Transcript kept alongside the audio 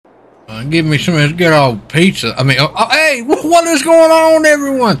Give me some of this good old pizza. I mean, hey, what is going on,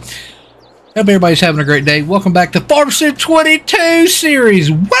 everyone? Hope everybody's having a great day. Welcome back to Farmstead 22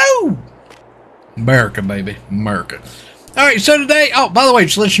 series. Woo! America, baby. America. All right, so today, by the way,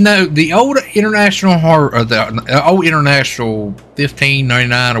 just to let you know, the old International the old International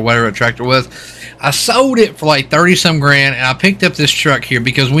 1599 or whatever the tractor was, I sold it for like 30-some grand, and I picked up this truck here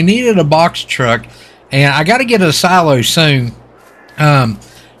because we needed a box truck, and I got to get a silo soon.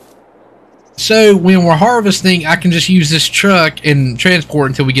 So when we're harvesting, I can just use this truck and transport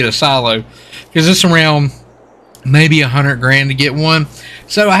until we get a silo, because it's around maybe 100 grand to get one.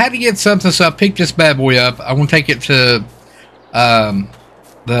 So I had to get something, so I picked this bad boy up. I'm going to take it to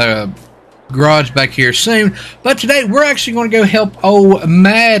the garage back here soon. But today we're actually going to go help old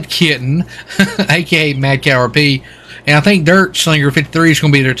Mad Kitten, aka Mad Cat RP, and I think Dirt Slinger 53 is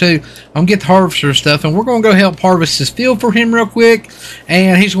going to be there too. I'm going to get the harvester stuff, and we're going to go help harvest this field for him real quick,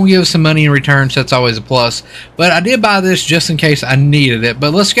 and he's going to give us some money in return, so that's always a plus. But I did buy this just in case I needed it.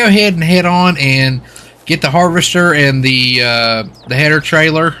 But let's go ahead and head on and get the harvester and the header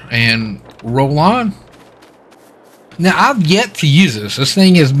trailer and roll on. Now, I've yet to use this. This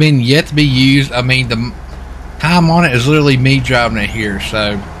thing has been yet to be used. I mean, the time on it is literally me driving it here,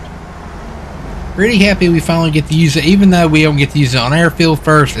 so pretty happy we finally get to use it. Even though we don't get to use it on airfield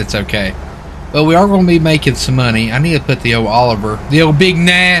first, it's okay. But we are going to be making some money. I need to put the old Oliver, the old Big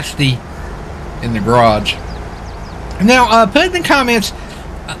Nasty, in the garage. Now, put in the comments,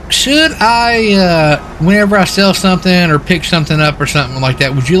 should I, whenever I sell something or pick something up or something like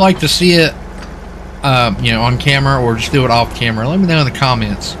that, would you like to see it, on camera, or just do it off camera? Let me know in the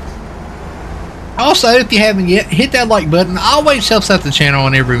comments. Also, if you haven't yet, hit that like button. Always helps out the channel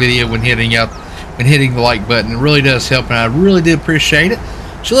on every video when hitting the like button. It really does help, and I really do appreciate it.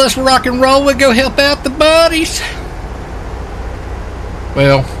 So let's rock and roll and go help out the buddies.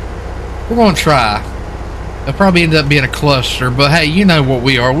 Well, we're going to try. It'll probably end up being a cluster, but hey, you know what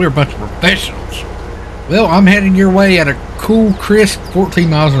we are. We're a bunch of professionals. Well, I'm heading your way at a cool, crisp 14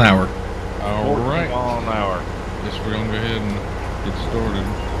 miles an hour. All right. 14 miles an hour. Guess we're going to go ahead and get started.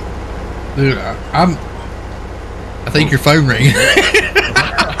 Dude, I think your phone ringing.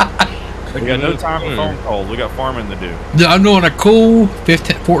 We got no time for phone calls. We got farming to do. Dude, I'm doing a cool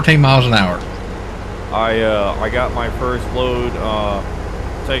 14 miles an hour. I got my first load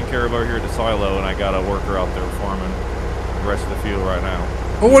taken care of over here at the silo, and I got a worker out there farming the rest of the field right now.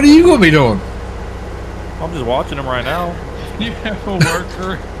 Well, what are you going to be doing? I'm just watching them right now. You have a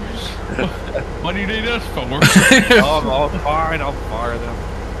worker? What do you need us for? Oh, fine. I'll fire them.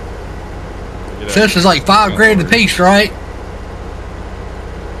 So this is like $5 grand a piece, right?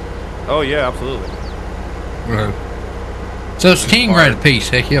 Oh yeah, absolutely. So it's 10 grand a piece.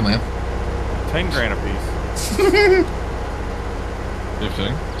 Heck yeah, man. 10 grand a piece.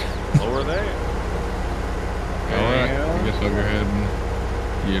 15. Lower they. Alright, I guess I'll go ahead and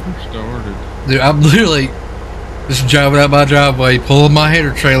get them started. Dude, I'm literally just driving out my driveway, pulling my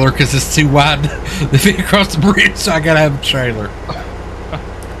header trailer because it's too wide to fit across the bridge, so I gotta have a trailer.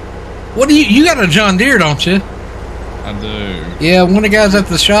 What do you got a John Deere, don't you? I do. Yeah, one of the guys at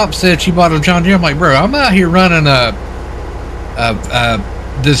the shop said she bought a John Deere. I'm like, bro, I'm out here running the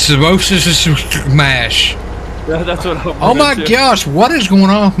Cirrhosis mash. Yeah, that's what I'm Oh my gosh, what is going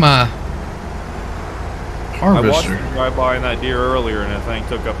on with my harvester? I watched him drive by in that deer earlier, and that thing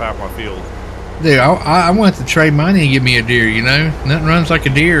took up half my field. Dude, I want to trade money and give me a deer, you know? Nothing runs like a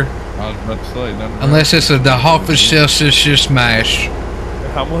deer. I was about to say, unless it's a Harvestors mash.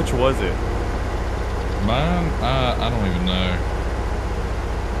 How much was it? Mine? I don't even know.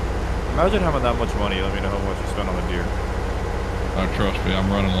 Imagine having that much money. Let me know how much you spent on the deer. Oh, trust me, I'm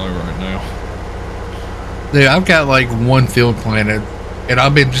running low right now. Dude, I've got like one field planted, and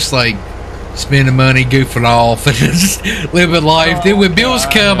I've been just like spending money, goofing off, and just living life. Then when bills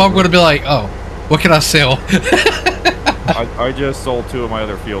come, I'm going to be like, oh, what can I sell? I just sold 2 of my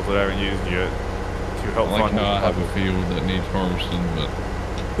other fields that I haven't used yet to help fund. I have a field that needs harvesting, but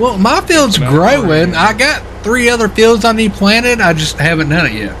well, my field's growing. I got 3 other fields I need planted. I just haven't done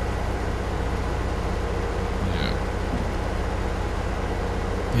it yet.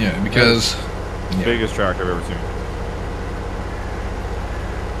 Yeah, because the biggest tractor I've ever seen.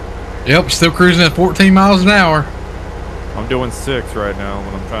 Yep, still cruising at 14 miles an hour. I'm doing 6 right now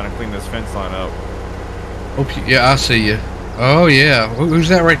when I'm trying to clean this fence line up. Yeah, I see you. Oh yeah, who's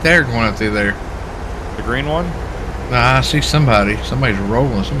that right there going up through there? The green one? Nah, I see somebody. Somebody's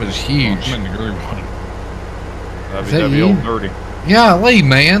rolling. Somebody's huge. Oh, I'm in the green one. That'd be old dirty. Yeah, leave,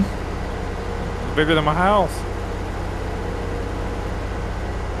 man. It's bigger than my house.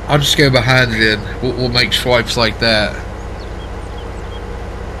 I'll just go behind it. We'll make swipes like that.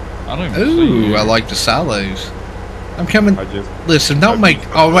 I don't even see Ooh, you. I like the silos. I'm coming. Listen, don't I make. just-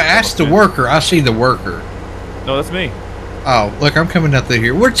 Oh, wait, that's the worker. I see the worker. No, that's me. Oh, look, I'm coming up through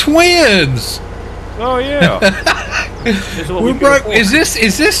here. We're twins. Oh yeah. This is what We're we broke. could afford.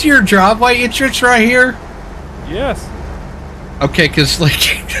 Is this your driveway entrance right here? Yes. Okay, cause like.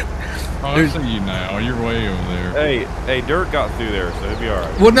 Oh, I see you now. You're way over there. Hey, Dirt got through there, so it'll be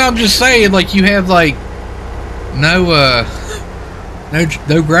alright. Well, no, I'm just saying, like you have like no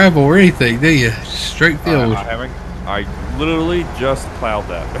gravel or anything, do you? Straight field. I literally just plowed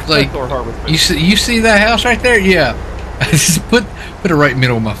that. Like, Or harvested. you see that house right there? Yeah. Just put it right in the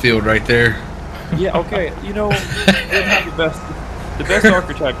middle of my field right there. Yeah, okay. You know, didn't have the best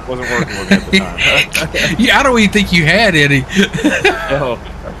architect wasn't working with me at the time. Yeah, I don't even think you had any. No,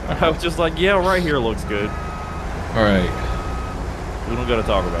 I was just like, yeah, right here looks good. All right. We don't got to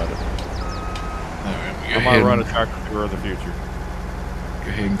talk about it. All right, I might run a tractor through her in the future. Go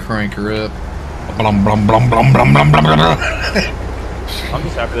ahead and crank her up. Blum, blum, blum, blum, blum, blum, blum, blum. I'm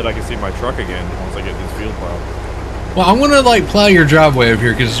just happy that I can see my truck again once I get this field plowed. Well, I want to like plow your driveway over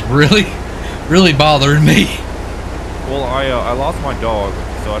here because it's really bothering me. Well, I lost my dog,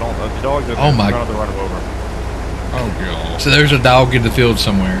 so I don't. The dog's in there. Oh my! I'm trying to run him over. Oh god. So there's a dog in the field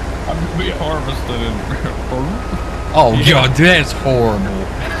somewhere. I'm gonna be harvested and Oh god, dude, that's horrible.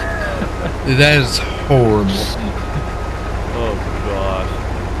 Dude, that is horrible. Oh gosh.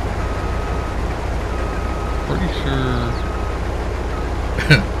 pretty sure.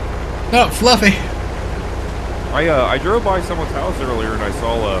 Oh, Fluffy. I drove by someone's house earlier and I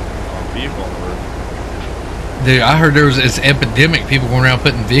saw a vehicle on the roof. Dude, I heard there was this epidemic. People going around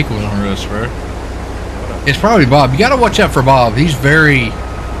putting vehicles on roofs, bro. It's probably Bob. You gotta watch out for Bob. He's very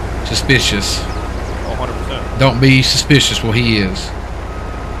suspicious. Oh, 100%. Don't be suspicious. Well, he is.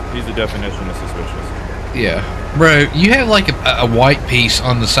 He's the definition of suspicious. Yeah, bro. You have like a white piece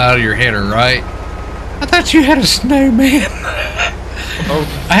on the side of your header, right? I thought you had a snowman. Oh,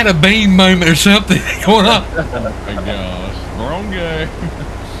 I had a bean moment or something going on. Oh my gosh. Wrong guy.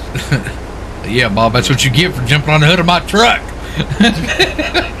 Yeah, Bob. That's what you get for jumping on the hood of my truck.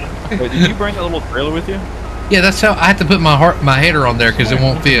 wait, did you bring that little trailer with you? Yeah, that's how I have to put my header on there because it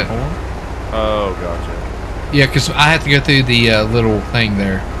won't fit. Oh, gotcha. Yeah, because I have to go through the little thing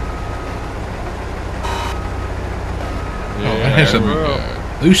there. Yeah, that has there a we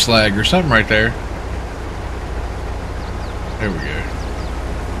go. loose slag or something right there. There we go.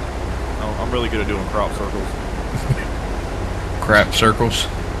 Oh, I'm really good at doing crop circles. Crap circles.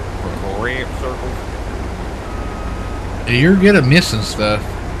 Crap circles. You're good at missing stuff.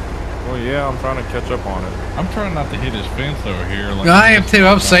 Well, yeah, I'm trying to catch up on it. I'm trying not to hit his fence over here. Like No, I am too.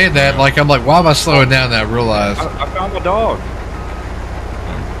 I'm saying that. Like, I'm like, why am I slowing down? That I realize. I found my dog.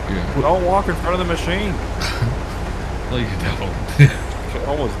 Yeah. Don't walk in front of the machine. Please don't.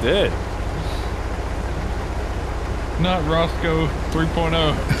 Almost dead. Not Roscoe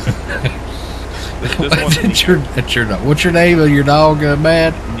 3.0. This one's That's your dog. What's your name of your dog,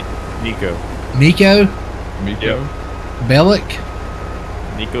 Mad? Nico. Nico? Miko. Bellic?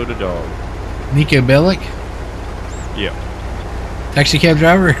 Nico the dog. Nico Bellic? Yeah. Taxi cab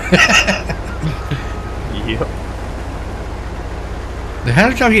driver? Yep. How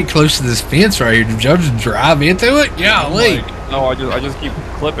did y'all get close to this fence right here? Did y'all just drive into it? Golly. Like, No, I just keep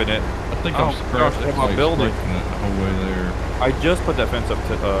clipping it. I think Oh, I'm gosh, scratching my building. it the whole way there. I just put that fence up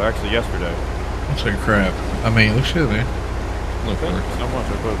actually yesterday. Looks like crap. I mean, it looks good, man. Look, Thank you Rick. so much.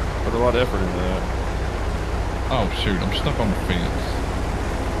 I put a lot of effort into that. Oh shoot, I'm stuck on the fence.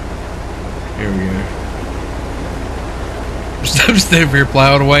 Here we go. I'm standing here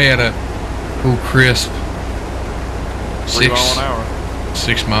plowing away at a cool crisp 3 miles an hour.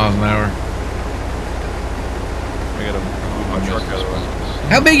 6 miles an hour. I gotta move my truck out of the way.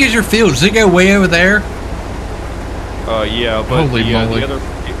 How big is your field? Does it go way over there? Yeah, but Holy moly.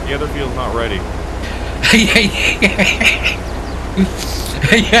 the other field's not ready. Hey,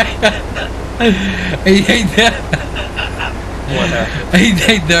 What happened?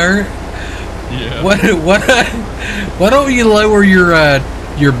 hey, Dirt. Yeah. Why don't you lower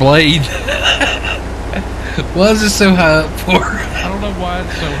your blade? Why is it so high up for? I don't know why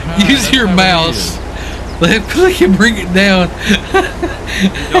it's so high. Use That's your how it mouse. is. Let click and bring it down.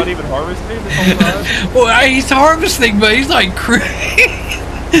 He's not even harvesting this whole time? Well, he's harvesting, but he's like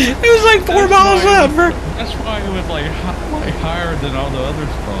it was like 4 miles why- up, bro. That's why it was like way higher than all the other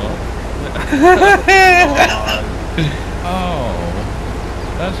stuff. Oh,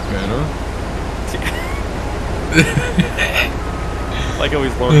 that's better. Like how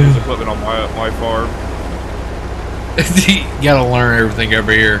he's learning his equipment on my farm. You gotta learn everything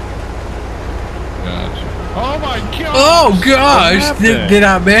over here. Gotcha. Oh my god! Oh gosh, did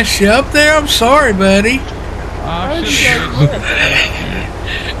I mess you up there? I'm sorry, buddy. I You should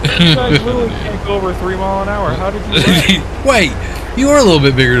guys literally can't go over 3 miles an hour. How did you wreck? Wait, you are a little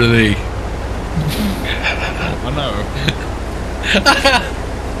bit bigger than me. I know.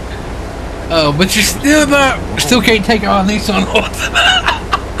 Oh, but you're still can't take on these on horse.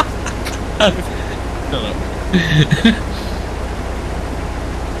 Shut up.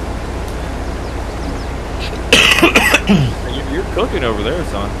 You're cooking over there,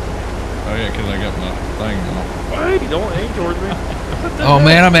 son. Oh yeah, because I got my thing on. Wait, don't aim towards me. Oh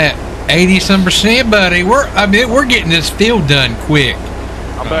man, I'm at 80-some%, buddy. We're getting this field done quick.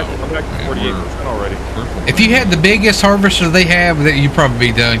 I'm back to 48% already. If you had the biggest harvester they have, that you'd probably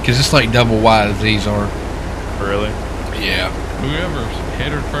be done because it's like double wide as these are. Really? Yeah. Whoever's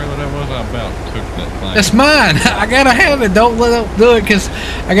header trailer that was, I about took that thing. That's mine. I gotta have it. Don't let it do it because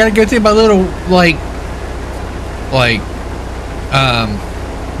I gotta go through my little like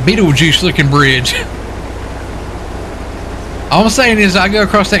Beetlejuice looking bridge. All I'm saying is I go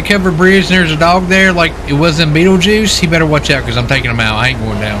across that covered bridge and there's a dog there like it was in Beetlejuice. He better watch out because I'm taking him out. I ain't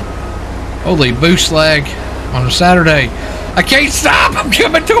going down. Holy boost lag on a Saturday. I can't stop. I'm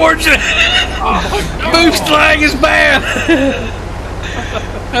coming towards you. Boost lag is bad.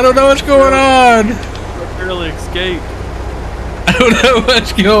 I don't know what's going on. I barely escaped. I don't know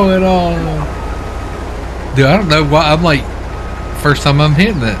what's going on. Dude, I don't know why. I'm like, first time I'm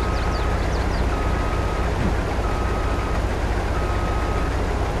hitting it.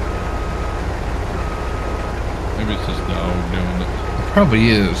 Maybe it's this dog doing it. Probably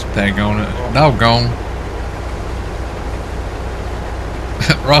is. Daggone it. Doggone.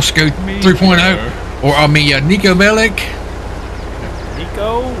 Roscoe 3.0. Or, I mean, Nico Bellic.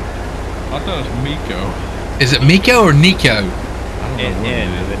 Nico? I thought it was Miko. Is it Miko or Nico? I don't know what it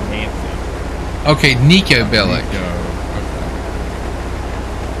is. Nancy. Okay, Nico Bellic. Miko. Okay.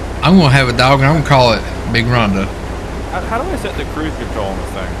 I'm going to have a dog and I'm going to call it Big Rhonda. How do I set the cruise control on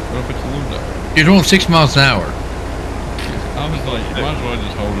this thing? What if it's a little dog? You're doing 6 miles an hour. I was like, you might as well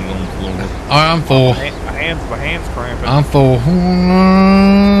just hold it on the floor. Alright, I'm full. My hands cramping. I'm full.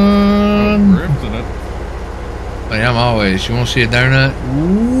 Ribs in it. Hey, I'm always. You want to see a donut?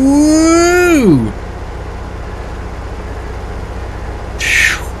 Woo!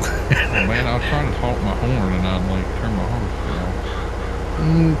 Oh, man, I was trying to honk my horn and I'd like turn my horn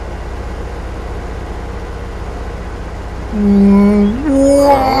off.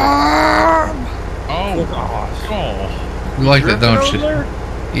 Oh, gosh. Oh. You like that, don't you?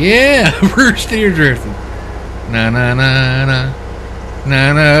 Yeah, we're steer drifting. Na na na na.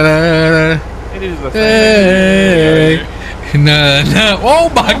 Na na na na. It is the Hey. thing. Na na. Oh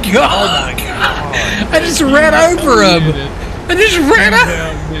my god! I just ran over him. I just ran over.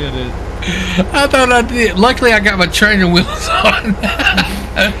 I thought I did. Luckily, I got my training wheels on.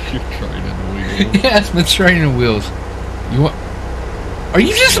 Your training wheels. Yeah, it's my training wheels. You want? Are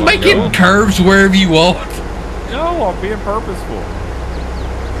you just making curves wherever you want? No, I'm being purposeful.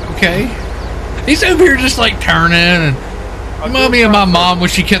 Okay. He's over here just like turning and remind me of my mom when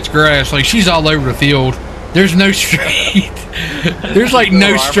she cuts grass. Like she's all over the field. There's no straight. There's like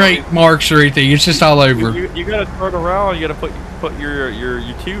no straight marks or anything. It's just all over. You gotta turn around. You gotta put your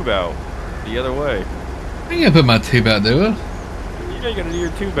tube out the other way. I ain't gonna put my tube out, do I? You gotta do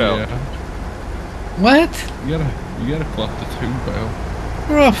your tube out. Yeah. What? You gotta flop the tube out.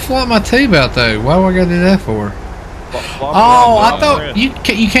 Where do I flop my tube out though? Why do I gotta do that for? Oh, I thought you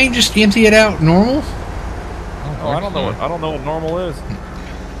can't just empty it out normal. Oh, I don't know what normal is. I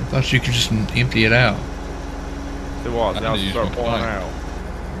thought you could just empty it out. It was. Now start pulling out.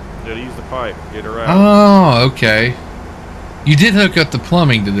 You gotta use the pipe. Get her out. Oh, okay. You did hook up the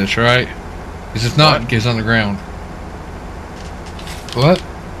plumbing to this, right? Because if not, it gets on the ground. What?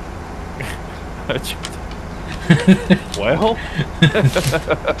 Well,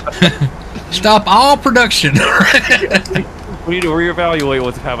 Stop all production. we need to reevaluate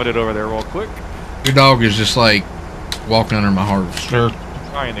what's happening over there real quick. Your dog is just like walking under my harvester.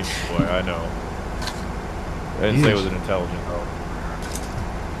 Trying to boy, I know. I didn't say it was an intelligent dog.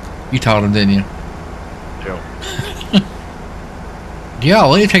 You taught him, didn't you? Joe.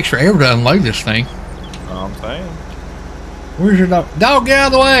 Yeah, it takes forever to unload this thing. I'm saying. Where's your dog? Dog, get out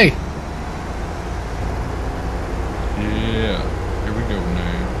of the way! Yeah. Here we go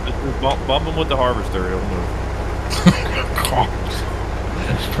now. Just bump him with the harvester. It'll move.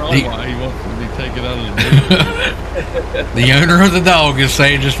 That's probably why he wants to be taken out of the The owner of the dog is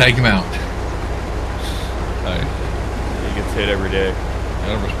saying just take him out. Hey, He gets hit every day.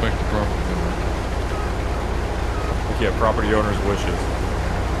 gotta respect the property owner. Yeah, property owner's wishes.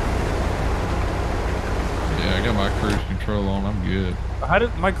 Okay, I got my cruise control on. I'm good. How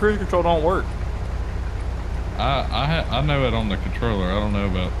did my cruise control don't work? I know it on the controller. I don't know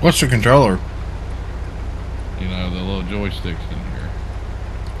about, What's the controller? you know, the little joysticks in here.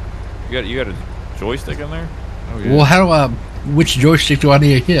 You got a joystick in there? Oh yeah. Well, how do I? Which joystick do I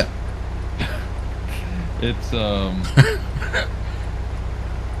need to hit? It's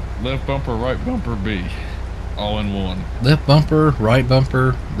left bumper, right bumper, B, all in one. Left bumper, right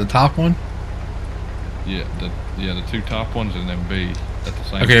bumper, the top one. Yeah, the two top ones and then B at the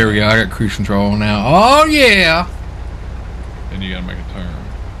same. Okay, here we go. I got cruise control now. Oh yeah. And you gotta make a turn.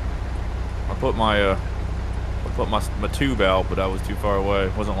 I put my tube out, but I was too far away.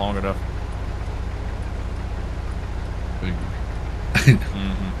 It wasn't long enough. Figure.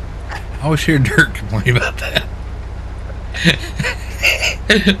 I always hear Dirt complain about that.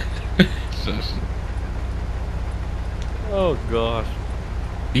 Oh gosh.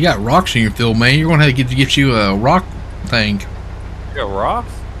 You got rocks in your field, man. You're gonna have to get you a rock thing. You got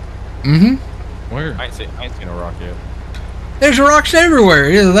rocks? Mm-hmm. Where? I ain't seen a rock yet. There's rocks everywhere.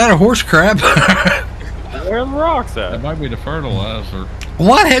 Either that or horse crap. Where are the rocks That at? might be the fertilizer.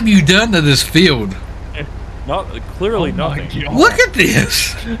 What have you done to this field? Clearly Oh my nothing. God. Look at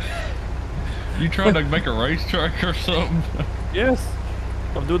this. You trying to make a racetrack or something? Yes.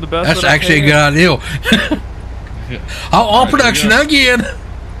 I'm doing the best. That's that I actually a can. good idea. All production again.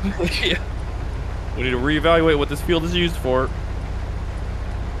 Yeah. We need to reevaluate what this field is used for.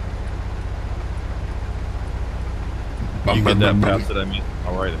 You get that patch that I missed to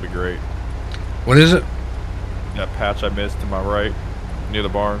my right, that'd be great. What is it? That patch I missed to my right, near the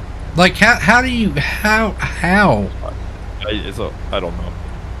barn. Like how do you how? I don't know.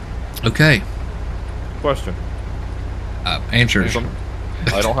 Okay. Question. Answers.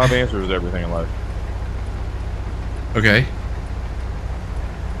 I don't have answers to everything in life. Okay.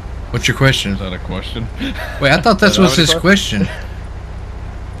 What's your question? Is that a question? Wait, I thought this was his question.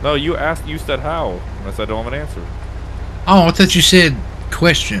 No, you asked. You said how, and I said I don't have an answer. Oh, I thought you said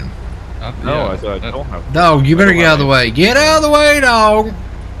question. No, I said I don't have. Dog, you better I don't get out have of the way. Get out of the way, dog.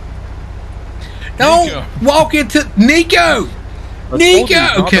 Don't Nico. walk into Nico. I told you, Nico.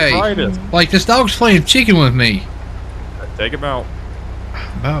 not the Okay. brightest. Like this dog's playing chicken with me. Take him out.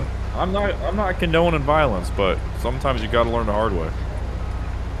 About I'm not condoning violence, but sometimes you got to learn the hard way.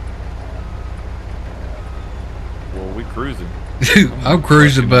 Well, we cruising. I'm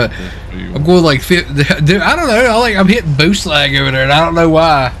cruising, but I'm going like dude, I don't know. I'm hitting boost lag over there, and I don't know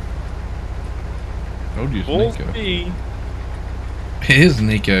why. Told you it's Full Nico. speed. It is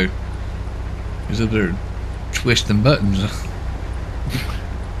Nico. He's up there twisting buttons.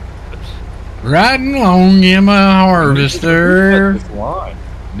 Riding along in my harvester. This line.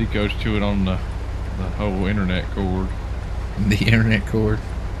 Nico's chewing on the whole internet cord. The internet cord.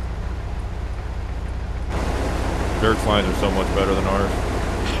 Dirt's lines are so much better than ours.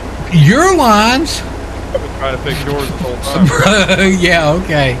 Your lines? I've been trying to fix yours this whole time. Bro, yeah,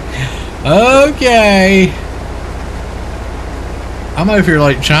 okay. Okay. I'm over here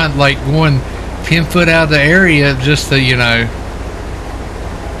like trying, like going 10 foot out of the area just to, you know,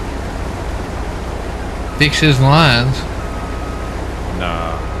 fix his lines.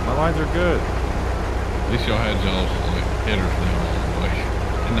 Nah, my lines are good. At least y'all had y'all's like headers down all the way,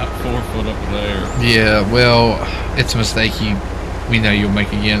 and not 4 foot up there. Yeah, well, it's a mistake we know you'll make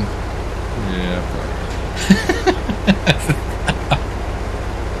again. Yeah.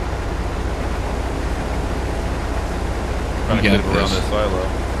 Trying to You get got around this. this silo.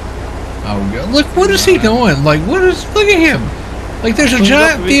 Oh, God. Look, what is he doing? Like, look at him. Like, there's a Clean it up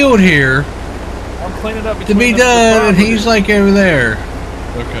giant a bit. field here I'm cleaning up to be between done, and he's like over there.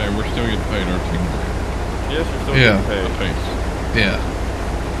 Okay, we're still getting paid our team. Yes, you're still Yeah. getting paid. Pace. Yeah.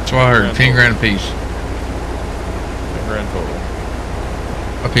 That's what I heard. 10 grand a piece. 10 grand total.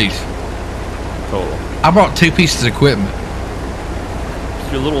 A piece. Total. I brought 2 pieces of equipment.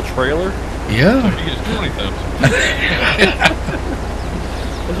 It's your little trailer? Yeah. He gets 20,000.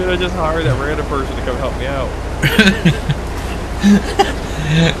 I should have just hired that random person to come help me out.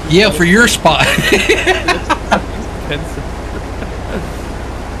 Yeah, for your spot. Expensive.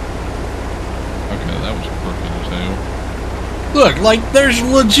 Okay, that was crooked as hell. Look, like there's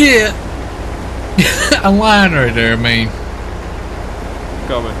legit a line right there. I mean,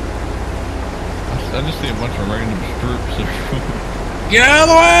 Coming. I just see a bunch of random strips. get out of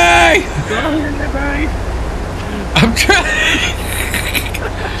the way! I'm trying.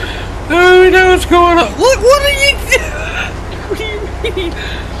 Oh, we know what's going on. Look, what are you doing? What do you mean?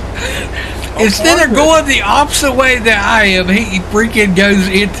 Instead of going the opposite way that I am, he freaking goes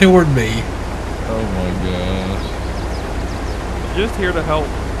in toward me. Oh my gosh. Just here to help.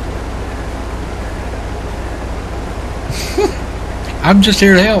 I'm just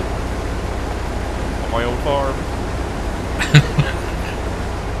here to help. On my own farm.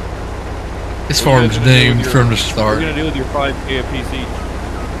 This farm's doomed from the What start. are you gonna do with your 5K a piece each?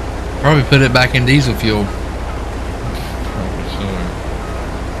 Probably put it back in diesel fuel. Probably so.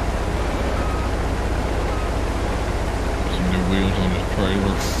 Some new wheels on this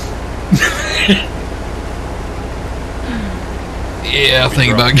trailer. Yeah, I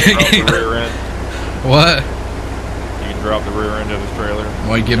think about Drop getting the rear end. what? You can drop the rear end of this trailer.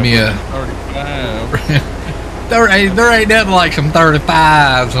 Why give me a 35. there ain't nothing like some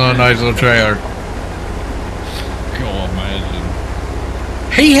 35s on a nice little trailer. Go imagine.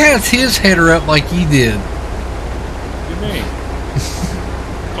 He has his header up like you did. What do you mean?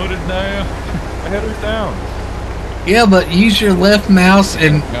 Put it down. My header's down. Yeah, but use your left mouse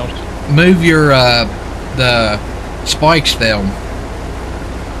and Mouse. move your the spikes down.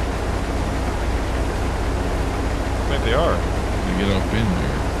 I think they are. To get up in there.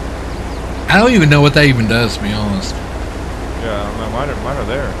 I don't even know what that even does, to be honest. Yeah, I don't know. Mine are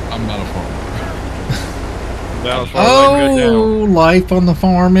there. I'm not a farmer. Down as far as I can get down. Oh, life on the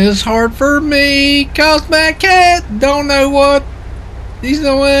farm is hard for me, cause my cat don't know what he's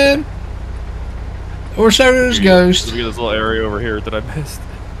doing. Or so does Ghost. Look at this little area over here that I missed.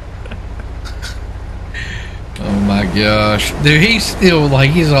 Oh my gosh. Dude, he's still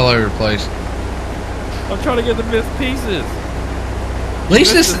like, he's all over the place. I'm trying to get the missed pieces. At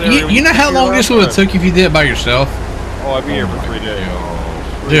least this, you know how long this would have took if you did it by yourself? Oh, I'd be here for 3 days.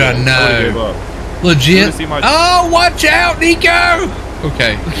 Dude, I know. Legit. Oh, watch out, Nico!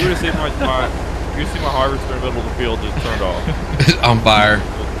 Okay. You would have seen my harvester in the middle of the field just turned off. On fire.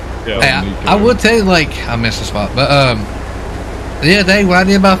 Yeah. Hey, I would tell you, like, I missed the spot, but the other day when I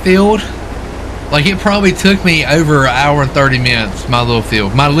did my field, like, it probably took me over an hour and 30 minutes. My little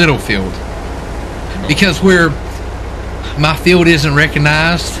field, because my field isn't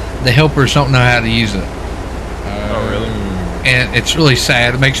recognized. The helpers don't know how to use it, Oh, really? and it's really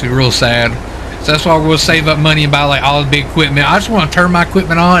sad. It makes me real sad. So that's why we're gonna save up money and buy like all the big equipment. I just want to turn my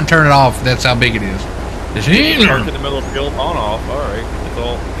equipment on and turn it off. That's how big it is. Parked in the middle of the field, on off. All right,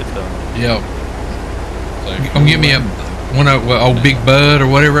 it's done. Yep. Come get me a old Big Bud or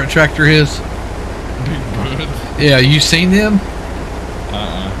whatever that tractor is. Big Bud. Yeah, you seen them?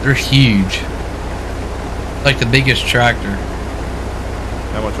 They're huge. Like the biggest tractor.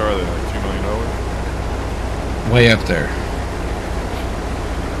 How much are they? Like $2 million? Way up there.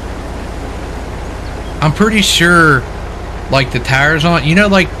 I'm pretty sure, like the tires on, you know,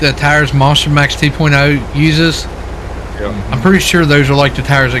 like the tires Monster Max 2.0 uses. Yeah. I'm pretty sure those are like the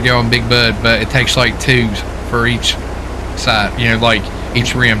tires that go on Big Bud, but it takes like 2 for each side. You know, like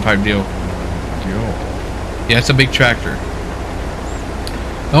each rim type deal. Yeah, it's a big tractor.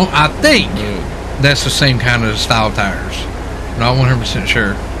 Oh, I think that's the same kind of style tires. Not 100%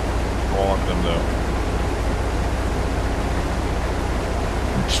 sure. I want them though.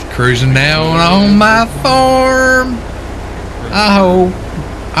 Just cruising down on my farm. I hope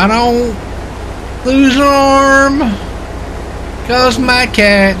I don't lose an arm, cause my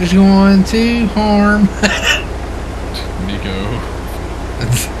cat is going to harm. Nico.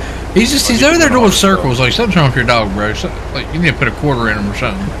 He's over there doing circles. Like, something's wrong with your dog, bro. So, like, you need to put a quarter in him or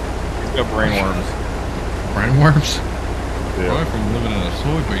something. He's got brain worms. Brain worms? Probably from living in a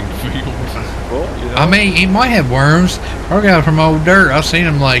soybean field. Well, you know, I mean, he might have worms. Our guy from Old Dirt, I've seen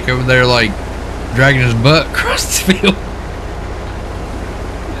him, like, over there, like, dragging his butt across the field.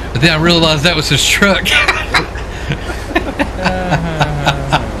 But then I realized that was his truck.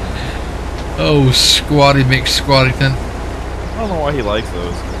 Oh, Squatty McSquattyton. I don't know why he likes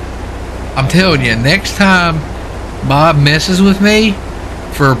those. I'm telling you, next time Bob messes with me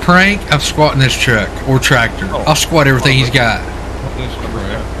for a prank, I'm squatting this truck or tractor. I'll squat everything he's got. This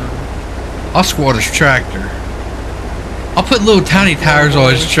tractor. I'll squat his tractor. I'll put little tiny tires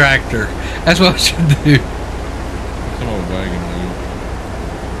on his tractor. That's what I should do. Some old wagon wheel.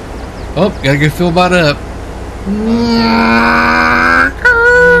 Oh, gotta go fill that up.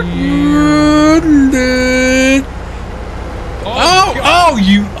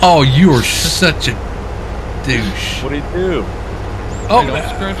 You are such a douche. What do you do? Oh, Hey, don't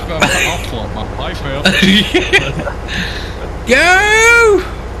scratch that. I'll flop my pipe out. Go!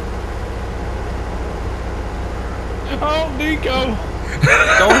 Oh, Nico!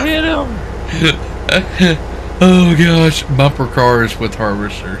 Don't hit him! Oh gosh, bumper cars with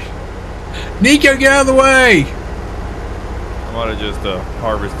harvesters. Nico, get out of the way! I might have just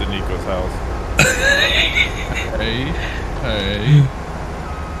harvested Nico's house. Hey.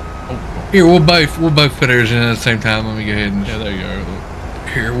 Here, we'll both put ours in at the same time. Let me go ahead and Yeah, there you go.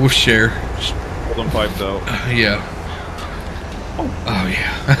 here we'll share. Hold them pipes out. Yeah. Oh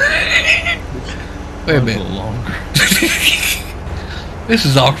yeah. Wait a minute. Longer. This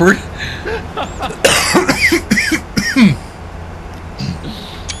is awkward.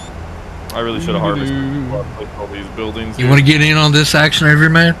 I really should have harvested all these buildings. You want to get in on this action over here,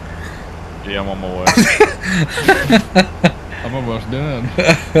 man? Yeah, I'm on my way. I'm almost done.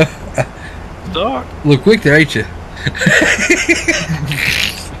 Stuck. Look quick there, ain't you?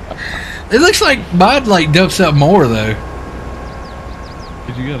 It looks like mine like dumps up more though.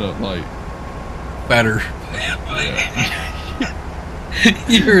 Cause you gotta like Better.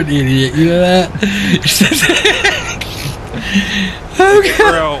 You're an idiot. You know that?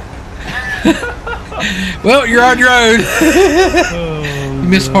 Okay. Well, you're on your own. You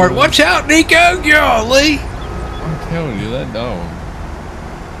missed part. Watch out, Nico. Golly. I'm telling you, that dog.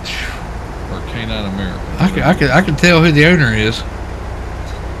 Or Canine America. I can tell who the owner is.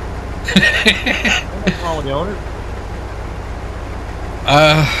 What's wrong with the owner?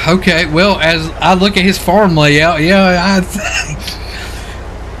 Okay. Well, as I look at his farm layout, yeah,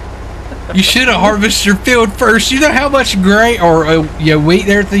 you should have harvested your field first. You know how much grain or wheat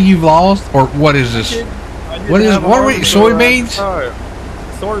there that you've lost, or what is this? What are we? Soybeans?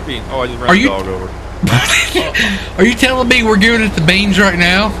 Soybeans. Oh, I just ran the dog over. Are you telling me we're giving it the beans right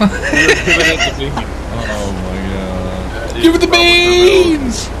now? We're giving it the beans. Oh my god! Give it the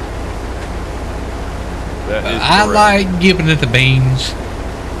beans. I like giving it the beans.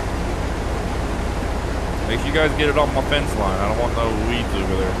 Make sure you guys get it off my fence line. I don't want no weeds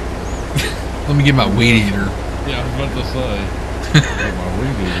over there. Let me get my weed eater. Yeah, I was about to say. Get my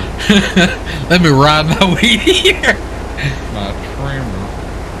weed eater. Let me ride my weed eater. My trimmer.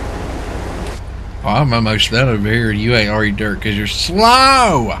 Oh, I'm almost done over here. You ain't already dirt because you're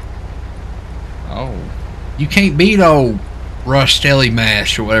slow. Oh. You can't beat old Rustelli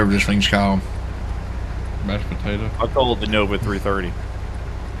mash or whatever this thing's called. Mashed potato. I told the Nova 330.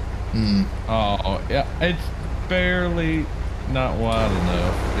 Oh, yeah. It's barely not wide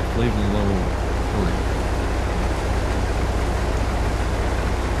enough. It's leaving a little free.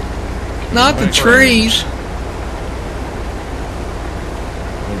 Not the trees.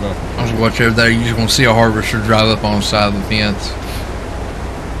 What about the I was watch over there. You're just gonna see a harvester drive up on the side of the fence.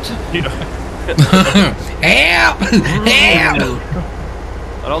 Help! Help!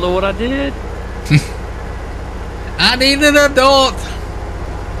 I don't know what I did. I need an adult.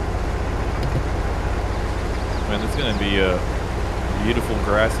 Man, it's gonna be a beautiful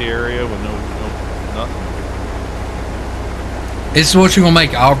grassy area with no nothing. This is what you're gonna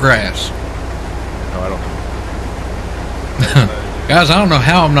make all grass. No, I don't know. Guys, I don't know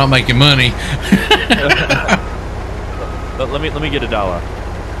how I'm not making money. Let me get $1.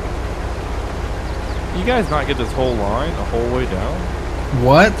 You guys not get this whole line the whole way down?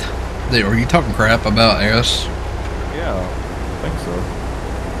 What? Are you talking crap about us? Yeah, I think so.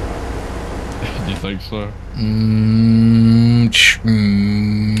 You think so?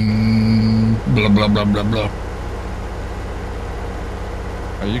 Blah blah blah blah blah.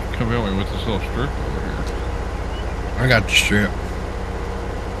 Oh, you can come help me with this little strip over here. I got the strip.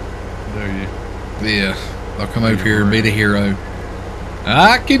 Do you? Yeah, I'll come over here and be the hero.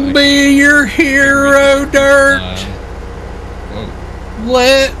 I can be your hero, Dirt. Whoa.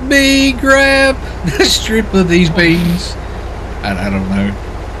 Let me grab the strip of these beans. I don't know.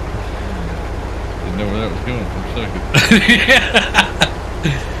 Didn't know where that was going for a second.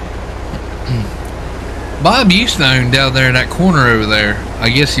 Bob used to own down there in that corner over there. I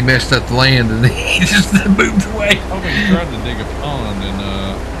guess he messed up the land and he just moved away. Oh, but he tried to dig a pond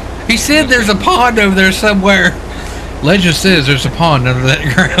and He said there's a pond over there somewhere. Legend says there's a pond under that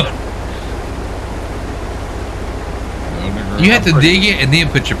ground. underground. You have to dig it and then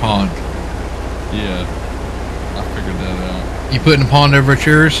put your pond. Yeah, I figured that out. You putting a pond over at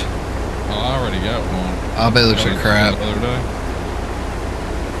yours? Oh, I already got one. I bet it looks like crap. The other day.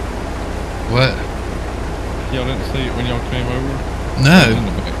 What? Y'all didn't see it when y'all came over? No.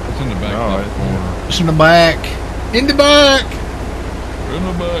 It's in the back left corner. It's in the back. In the back. In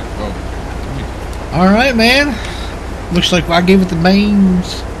the back. Oh. All right, man. Looks like I gave it the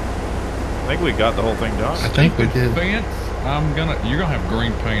beans. I think we got the whole thing done. I think we did. Fence. You're gonna have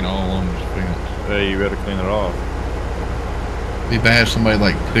green paint all on this fence. Hey, you better clean it off. Be bad if somebody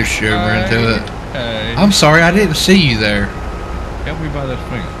like pushed you over into it. Hey. I'm sorry, I didn't see you there. Help me by this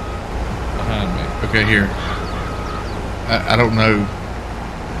fence. Behind me. Okay, here. I don't know.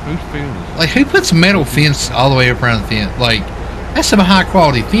 Whose field is it? Like, who puts metal fence all the way up around the fence? Like, that's some high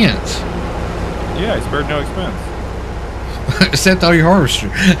quality fence. Yeah, it's spared no expense. Except all your harvester.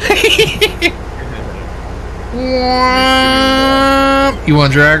 You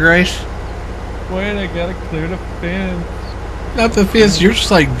want a drag race? Wait, I gotta clear the fence. Not the fence. You're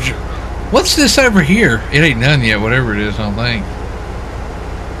just like, what's this over here? It ain't done yet. Whatever it is, I don't think.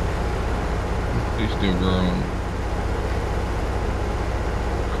 He's still growing.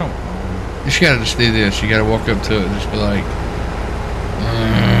 Come on. You just gotta just do this. You gotta walk up to it and just be like, No.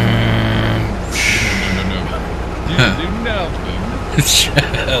 You do nothing. shut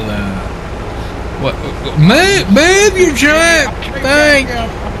up. What? Move your truck! Thank.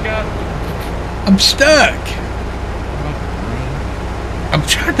 I'm stuck. I'm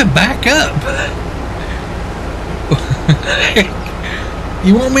trying to back up.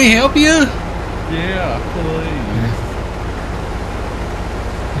 You want me to help you? Yeah, please.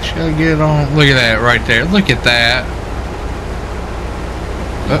 Just gotta get it on. Look at that right there. Look at that.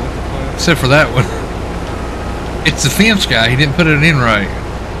 Except for that one. It's the fence guy. He didn't put it in right.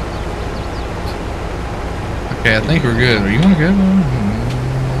 Okay, I think we're good. Are you want to go?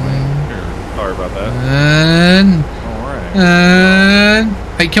 Sorry about that. And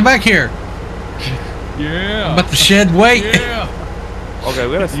hey, come back here. Yeah. I'm about to shed weight. Yeah. Okay,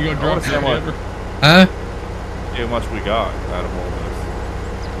 we gotta see. You gonna drop your header? Huh? How much we got out of all this?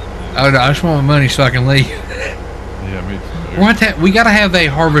 Oh no, I just want my money so I can leave. Yeah, me too. We gotta have a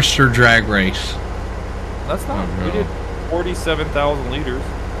harvester drag race. That's not. Oh, we did 47,000 liters.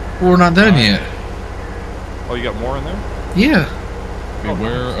 We're not done yet. Oh, you got more in there? Yeah.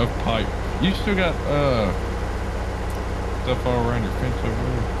 Beware of pipe. You still got stuff all around your fence over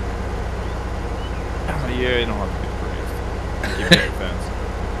there. Yeah, you don't have to be crazy. Keep your fence.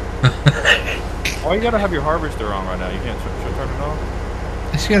 Oh, you gotta have your harvester on right now. You can't turn it off.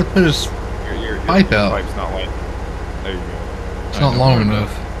 He's gotta put his Your pipe out. pipe's not like. There you go. It's not long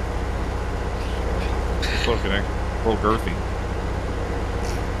enough. It's looking a little girthy.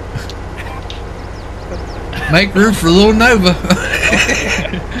 Make room for little Nova.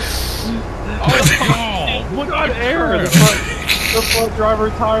 Oh, What on air? The front driver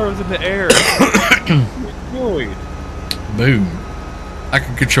tire was in the air. What are you doing? Boom. I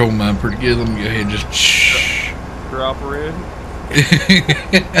can control mine pretty good. Let me go ahead and just shh. Drop her in.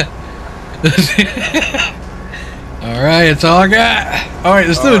 Alright, that's all I got. Alright,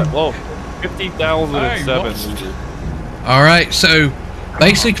 let's do it. Well, 50,007 liters. Alright, so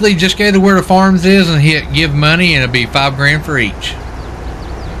basically just go to where the farms is and hit give money and it'll be $5 grand for each. Go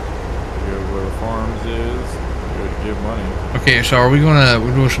where the farms is. Go to give money. Okay, so are we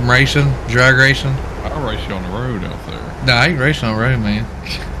we're doing some racing? Drag racing? I'll race you on the road out there. No, I ain't racing on the road, man. You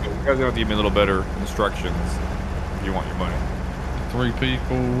guys are gonna have to give me a little better instructions if you want your money. 3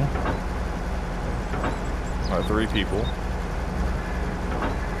 people. Alright, 3 people.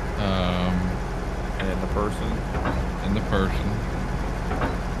 And then the person. And the person.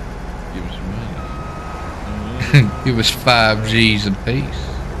 Give us money. It was 5 G's a piece.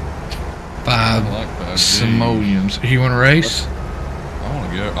 5 like 5 simoleons. You want to race? I want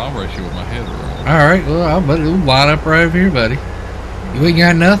to go. I'll race you with my header on. Alright, well, we'll line up right over here, buddy. You ain't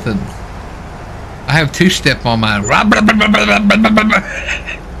got nothing. I have 2-step on mine.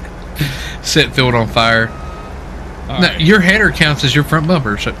 Set filled on fire. No, Right. your header counts as your front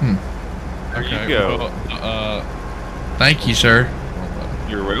bumper. So, Okay. you go. Well, thank you, sir.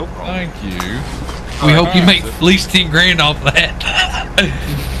 You're welcome. thank you. We hope you make at least 10 grand off that.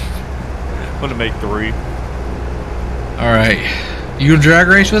 I'm gonna make 3. Alright. You gonna drag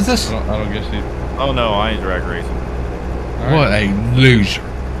race with us? I don't guess it. Oh no, I ain't drag racing. What a loser.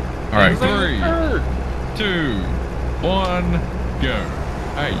 Alright. 3, 2, 1, go.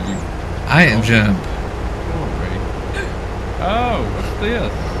 Hey, you. I am jump. Oh, what's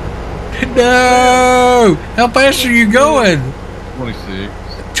this? No! How fast are you going? 26.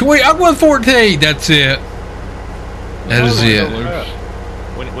 I'm going 14. That's it. That is it.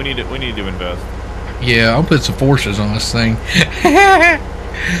 We need to invest. Yeah, I'll put some forces on this thing.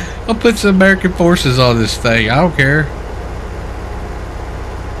 I'll put some American forces on this thing. I don't care.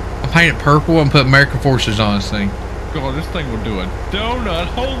 I'll paint it purple and put American forces on this thing. God, this thing will do a donut.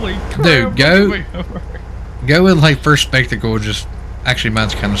 Holy crap. Dude, go with like first spectacle. Just actually,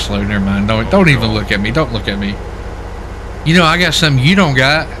 mine's kind of slow. Never mind. Don't even look at me. Don't look at me. You know, I got something you don't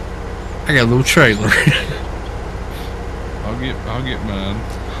got. I got a little trailer. I'll get mine.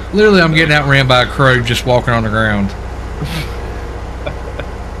 Literally, I'm getting outran by a crow just walking on the ground.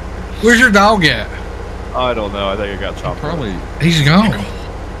 Where's your dog at? I don't know. I think I got chopped. Probably. He's gone.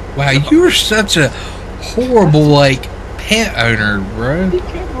 Wow, you are such a horrible like pet owner, bro. He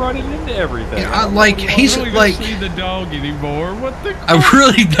kept running into everything. Yeah, I he's don't like. see the dog anymore. What the? I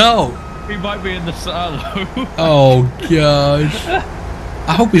really don't. He might be in the silo. Oh gosh.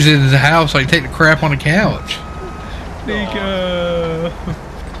 I hope he's in the house so I can take the crap on the couch. Nico.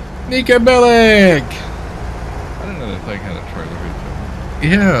 Nico Bellic. I didn't know that thing had a trailer.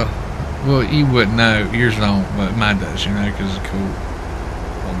 Yeah. Well, you wouldn't know. Yours don't, but mine does, you know, because it's cool.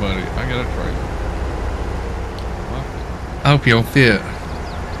 Oh, buddy, I got a trailer. I hope you don't fit.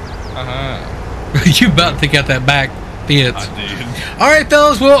 You about to get that back fits. I did. All right,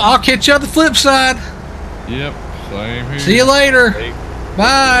 fellas. Well, I'll catch you on the flip side. Yep, same here. See you later.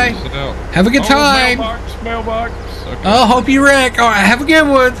 Bye. Have a good time. Mailbox. Okay. Oh, hope you wreck. All right, have a good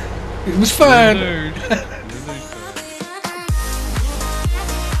one. It was fun. Dude.